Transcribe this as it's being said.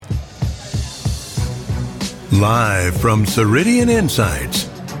Live from Ceridian Insights,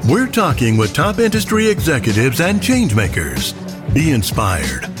 we're talking with top industry executives and changemakers. Be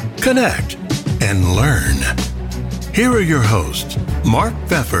inspired, connect, and learn. Here are your hosts, Mark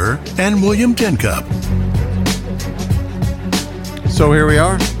Pfeffer and William THinK. So here we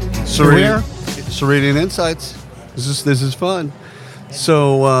are, Ceridian Insights. This is fun.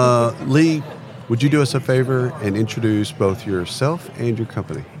 So Lee, would you do us a favor and introduce both yourself and your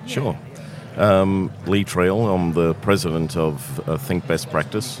company? Sure. Lee Traill, I'm the president of THinK Best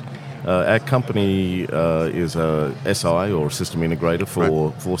Practice. Our company is a SI or system integrator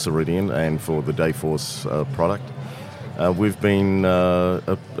for Ceridian and for the Dayforce product. We've been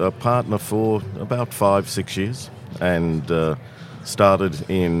a partner for about 5-6 years and started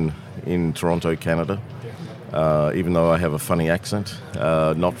in Toronto, Canada. Even though I have a funny accent,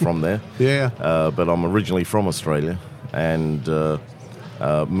 not from there. But I'm originally from Australia and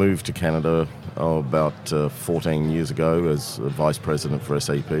moved to Canada about 14 years ago as a vice president for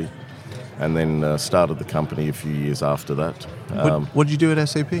SAP, and then started the company a few years after that. What did you do at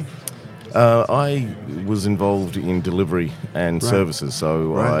SAP? I was involved in delivery and services,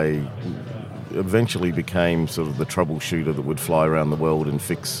 so I eventually became sort of the troubleshooter that would fly around the world and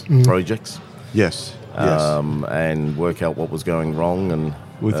fix projects. Yes. And work out what was going wrong. And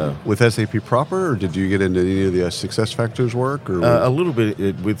with SAP proper, or did you get into any of the SuccessFactors work? Or a little bit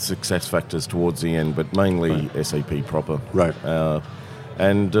with SuccessFactors towards the end, but mainly SAP proper. Right.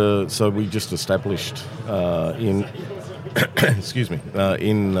 So we just established in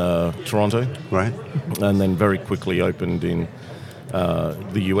in Toronto. Right. And then very quickly opened in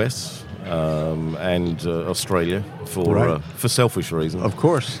the US and Australia for selfish reasons. Of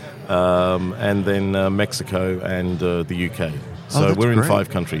course. And then Mexico and the UK. So we're in great. 5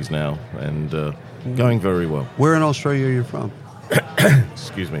 countries now and going very well. Where in Australia are you from?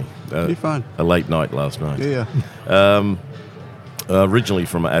 Excuse me. You're fine. A late night last night. Yeah. Originally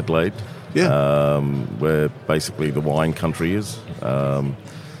from Adelaide, where basically the wine country is.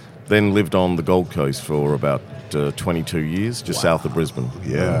 Then lived on the Gold Coast for about 22 years, just south of Brisbane.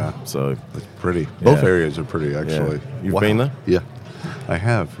 Yeah. So it's pretty. Both areas are pretty, actually. Yeah. You've been there? Yeah. I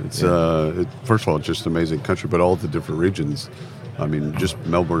have. It's first of all, it's just an amazing country, but all the different regions. I mean, just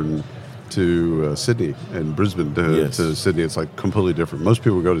Melbourne to Sydney and Brisbane to Sydney, it's like completely different. Most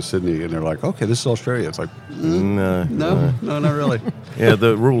people go to Sydney and they're like, okay, this is Australia. It's like, no, not really. Yeah,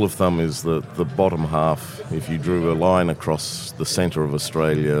 the rule of thumb is that the bottom half, if you drew a line across the centre of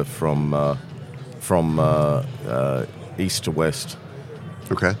Australia from east to west,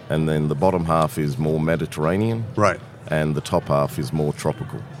 okay, and then the bottom half is more Mediterranean, right, and the top half is more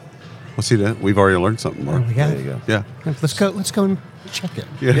tropical. Well, see that we've already learned something, Mark. There you go. Yeah, let's go and check it.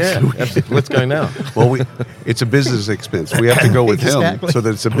 Yeah, let's go now. Well, it's a business expense. We have to go with him so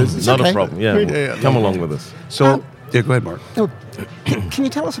that it's a business. Not a problem. Yeah, come along with us. So, go ahead, Mark. Can you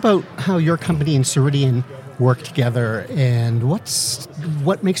tell us about how your company and Ceridian work together, and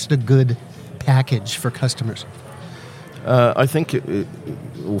what makes it a good package for customers? I think,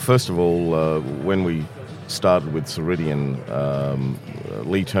 first of all, when we started with Ceridian,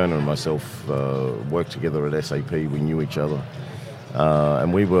 Lee Turner and myself worked together at SAP. We knew each other.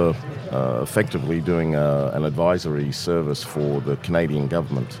 And we were effectively doing an advisory service for the Canadian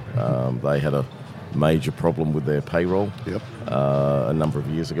government. They had a major problem with their payroll a number of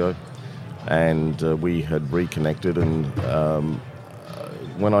years ago. And we had reconnected. And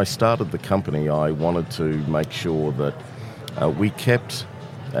when I started the company, I wanted to make sure that we kept,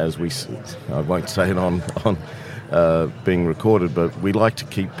 I won't say it on being recorded, but we like to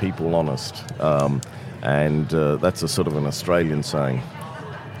keep people honest. And that's a sort of an Australian saying.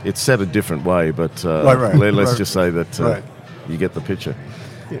 It's said a different way, but let's just say that you get the picture.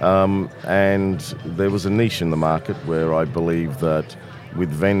 And there was a niche in the market where I believe that with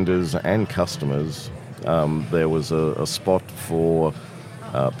vendors and customers, there was a spot for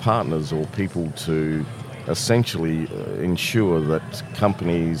partners or people to essentially ensure that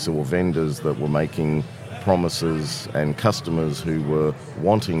companies or vendors that were making promises and customers who were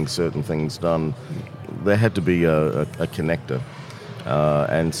wanting certain things done, there had to be a connector.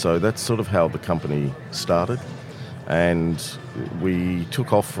 And so that's sort of how the company started. And we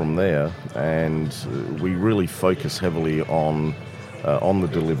took off from there, and we really focus heavily on the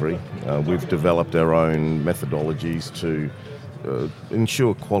delivery. We've developed our own methodologies to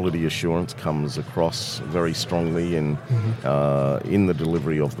ensure quality assurance comes across very strongly in the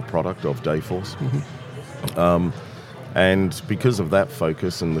delivery of the product of Dayforce. And because of that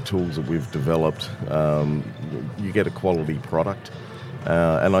focus and the tools that we've developed, you get a quality product.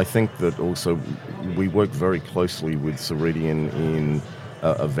 And I think that also we work very closely with Ceridian in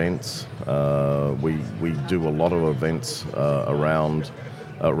events. We do a lot of events around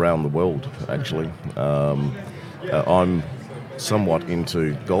the world, actually. I'm somewhat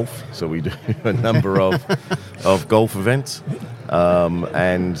into golf, so we do a number of golf events,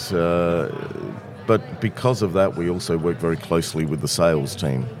 but because of that, we also work very closely with the sales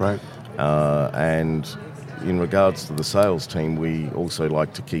team. Right. And in regards to the sales team, we also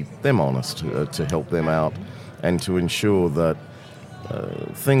like to keep them honest, to help them out and to ensure that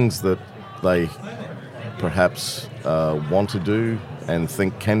things that they perhaps want to do and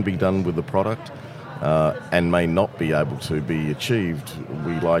think can be done with the product and may not be able to be achieved,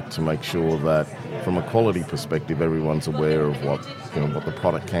 we like to make sure that from a quality perspective, everyone's aware of what the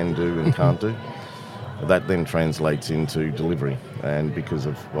product can do and can't do. That then translates into delivery, and because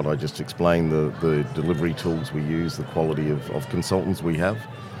of what I just explained, the delivery tools we use, the quality of consultants we have,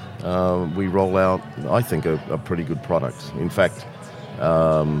 we roll out, I think, a pretty good product. In fact,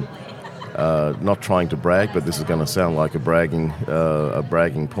 not trying to brag, but this is going to sound like a bragging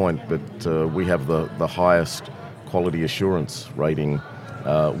point, but we have the highest quality assurance rating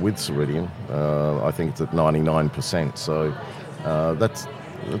with Ceridian. I think it's at 99%. So that's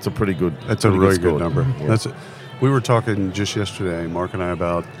a pretty good. That's a really good number. Yeah. We were talking just yesterday, Mark and I,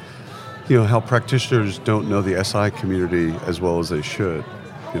 about how practitioners don't know the SI community as well as they should.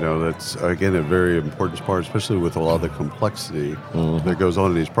 That's, again, a very important part, especially with a lot of the complexity that goes on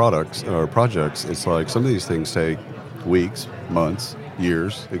in these products or projects. It's like some of these things take weeks, months,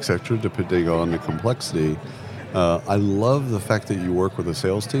 years, etc., depending on the complexity. I love the fact that you work with a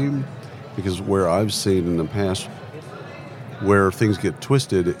sales team, because where I've seen in the past where things get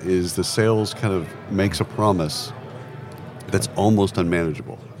twisted is the sales kind of makes a promise that's almost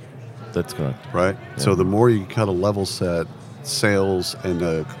unmanageable. That's correct. Right? Yeah. So the more you kind of level set sales and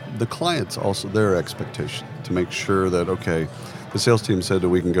the clients also, their expectation to make sure that, okay, the sales team said that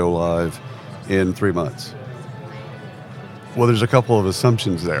we can go live in 3 months. Well, there's a couple of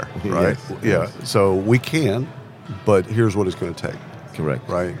assumptions there, right? Yes. Yeah. So we can, but here's what it's going to take. Correct.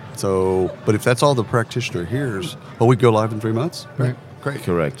 Right. So, but if that's all the practitioner hears, we go live in 3 months? Right. Great.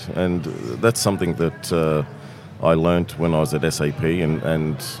 Correct. And that's something that I learnt when I was at SAP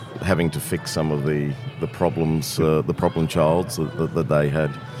and having to fix some of the problems, the problem childs that they had.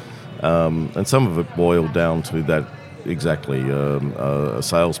 And some of it boiled down to that exactly. A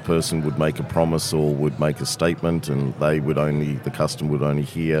salesperson would make a promise or would make a statement, and the customer would only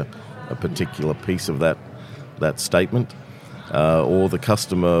hear a particular piece of that statement. Or the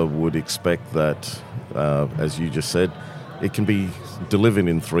customer would expect that, as you just said, it can be delivered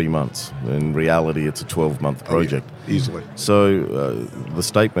in 3 months. In reality, it's a 12-month project. Oh, yeah. Easily. So the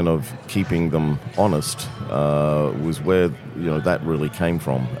statement of keeping them honest was where that really came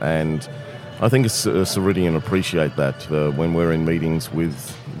from. And I think Ceridian appreciate that when we're in meetings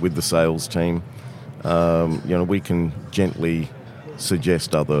with the sales team. We can gently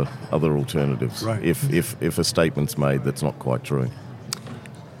suggest other alternatives, right, if a statement's made that's not quite true.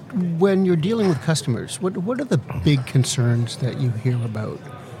 When you're dealing with customers, what are the big concerns that you hear about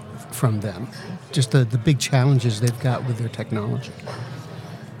from them? Just the big challenges they've got with their technology.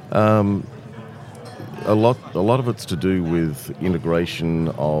 A lot of it's to do with integration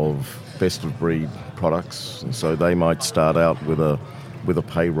of best of breed products. And so they might start out with a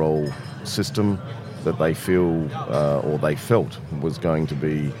payroll system that they feel or they felt was going to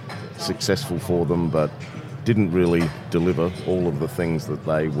be successful for them, but didn't really deliver all of the things that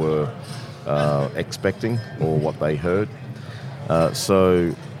they were expecting or what they heard.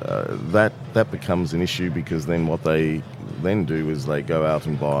 So that becomes an issue, because then what they then do is they go out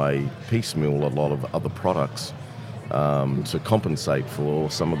and buy piecemeal a lot of other products to compensate for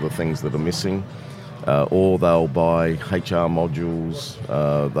some of the things that are missing. Or they'll buy HR modules,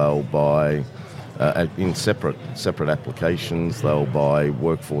 they'll buy in separate applications, they'll buy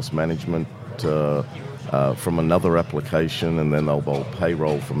workforce management from another application, and then they'll buy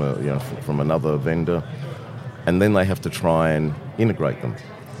payroll from another vendor, and then they have to try and integrate them.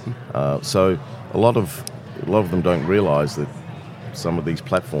 So a lot of them don't realise that some of these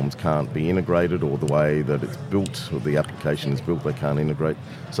platforms can't be integrated, or the way that it's built or the application is built, they can't integrate.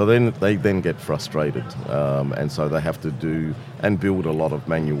 So then they get frustrated, and so they have to do and build a lot of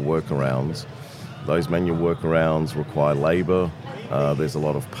manual workarounds. Those manual workarounds require labour. There's a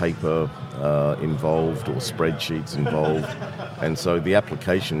lot of paper involved, or spreadsheets involved, and so the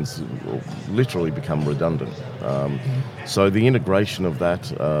applications literally become redundant. So the integration of that,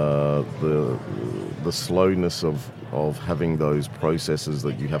 the slowness of having those processes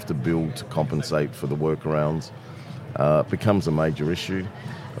that you have to build to compensate for the workarounds becomes a major issue.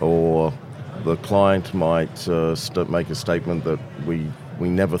 Or the client might make a statement that we we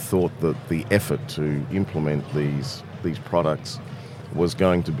never thought that the effort to implement these products was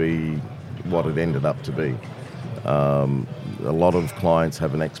going to be what it ended up to be. A lot of clients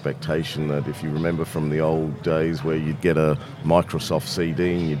have an expectation that, if you remember from the old days where you'd get a Microsoft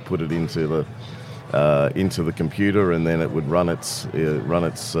CD and you'd put it into the computer, and then it would run its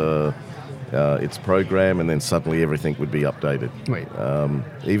program, and then suddenly everything would be updated. Right.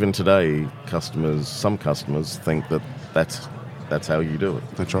 Even today, some customers think that that's how you do it.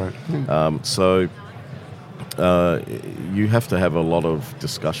 That's right. So you have to have a lot of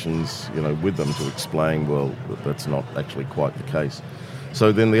discussions, with them to explain, well, that's not actually quite the case.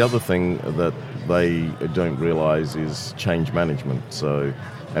 So then the other thing that they don't realize is change management.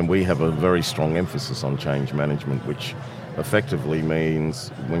 And we have a very strong emphasis on change management, which effectively means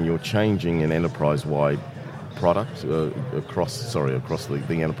when you're changing an enterprise-wide product across the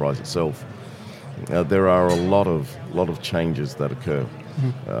enterprise itself, there are a lot of changes that occur.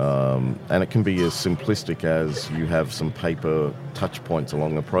 And it can be as simplistic as you have some paper touch points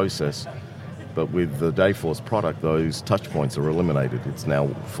along the process, but with the Dayforce product, those touch points are eliminated. It's now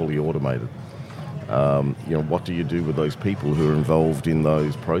fully automated. What do you do with those people who are involved in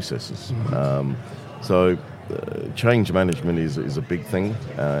those processes? So change management is a big thing,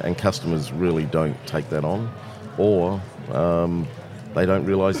 and customers really don't take that on, or they don't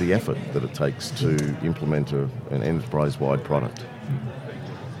realize the effort that it takes to implement an enterprise-wide product.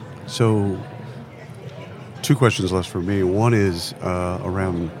 So, two questions left for me. One is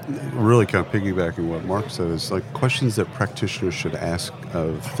around, really kind of piggybacking what Mark said, is like questions that practitioners should ask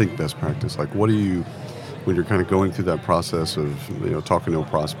of THinK best practice. Like, what do you, when you're kind of going through that process of talking to a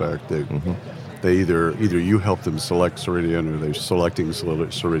prospect, they either you help them select Ceridian, or they're selecting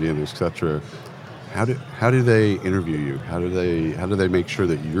Ceridian, etc. How do they interview you? How do they make sure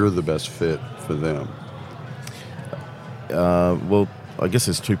that you're the best fit for them? Well, I guess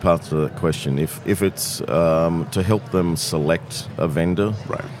there's two parts to that question. If it's to help them select a vendor,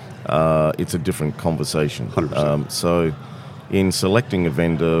 right, it's a different conversation. 100%. So in selecting a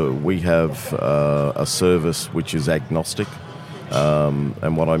vendor, we have a service which is agnostic.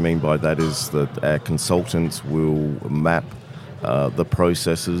 And what I mean by that is that our consultants will map the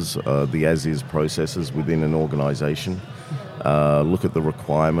processes, the as-is processes within an organization, look at the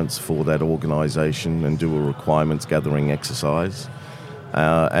requirements for that organization and do a requirements gathering exercise.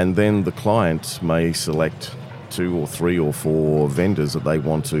 And then the client may select 2 or 3 or 4 vendors that they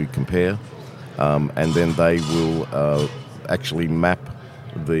want to compare, and then they will actually map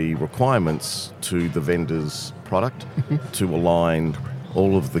the requirements to the vendor's product to align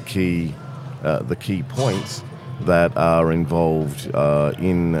all of the key points that are involved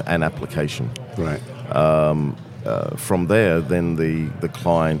in an application. Right. From there, then the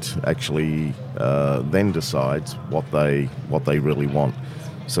client actually then decides what they really want.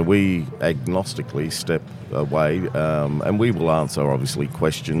 So we agnostically step away, and we will answer obviously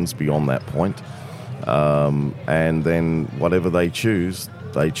questions beyond that point, and then whatever they choose,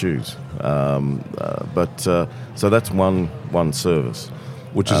 they choose. So that's one service,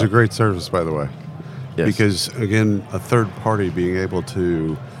 which is a great service, by the way. Yes. Because again, a third party being able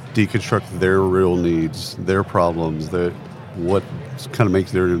to deconstruct their real needs, their problems, what kind of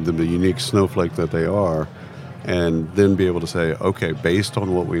makes them the unique snowflake that they are, and then be able to say, okay, based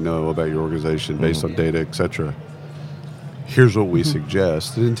on what we know about your organization, based on data, etc., here's what we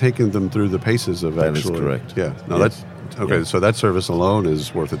suggest, and then taking them through the paces of that actually. That is correct. Yeah. No, yes. That's okay. Yeah. So that service alone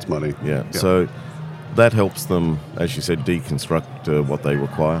is worth its money. Yeah. So that helps them, as you said, deconstruct what they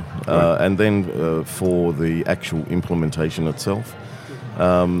require, right. And then for the actual implementation itself,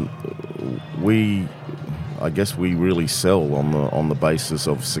 we really sell on the basis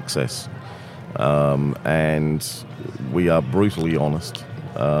of success, and we are brutally honest.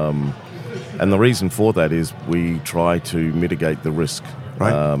 And the reason for that is we try to mitigate the risk.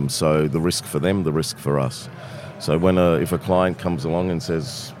 Right. So the risk for them, the risk for us. So if a client comes along and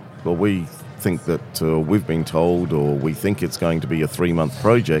says, well, we think that we've been told, or we think it's going to be a 3-month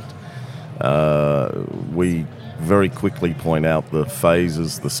project, we very quickly point out the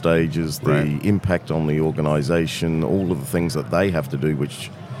phases, the stages, the impact on the organization, all of the things that they have to do, which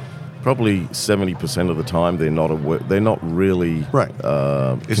probably 70% of the time they're not really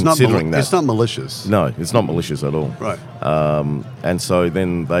considering that. It's not malicious. No, it's not malicious at all. Right. And so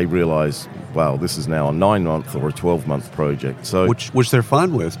then they realize, wow, this is now a 9-month or a 12-month project. So which they're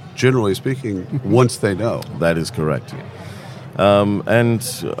fine with, generally speaking, once they know. That is correct. And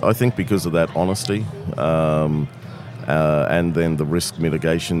I think because of that honesty, and then the risk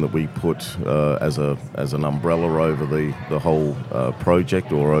mitigation that we put as an umbrella over the whole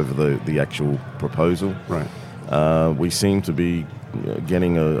project or over the actual proposal, right. We seem to be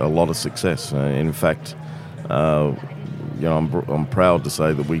getting a lot of success. In fact, I'm proud to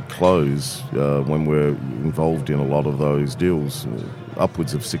say that we close when we're involved in a lot of those deals,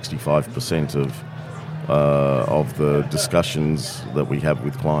 upwards of 65% of the discussions that we have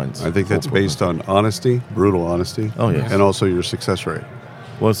with clients. I think that's based on honesty, brutal honesty. Oh, yes. And also your success rate.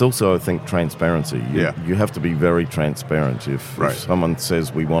 Well, it's also, I think, transparency. Yeah. You have to be very transparent. If someone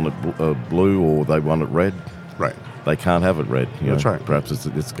says we want it blue or they want it red, right, they can't have it red. That's right. Perhaps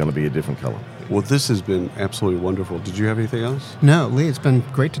it's going to be a different color. Well, this has been absolutely wonderful. Did you have anything else? No, Lee, it's been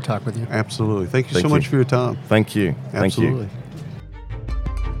great to talk with you. Absolutely. Thank you so much for your time. Thank you. Absolutely.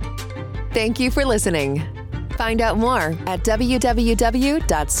 Thank you for listening. Find out more at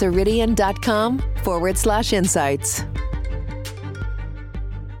www.ceridian.com/insights.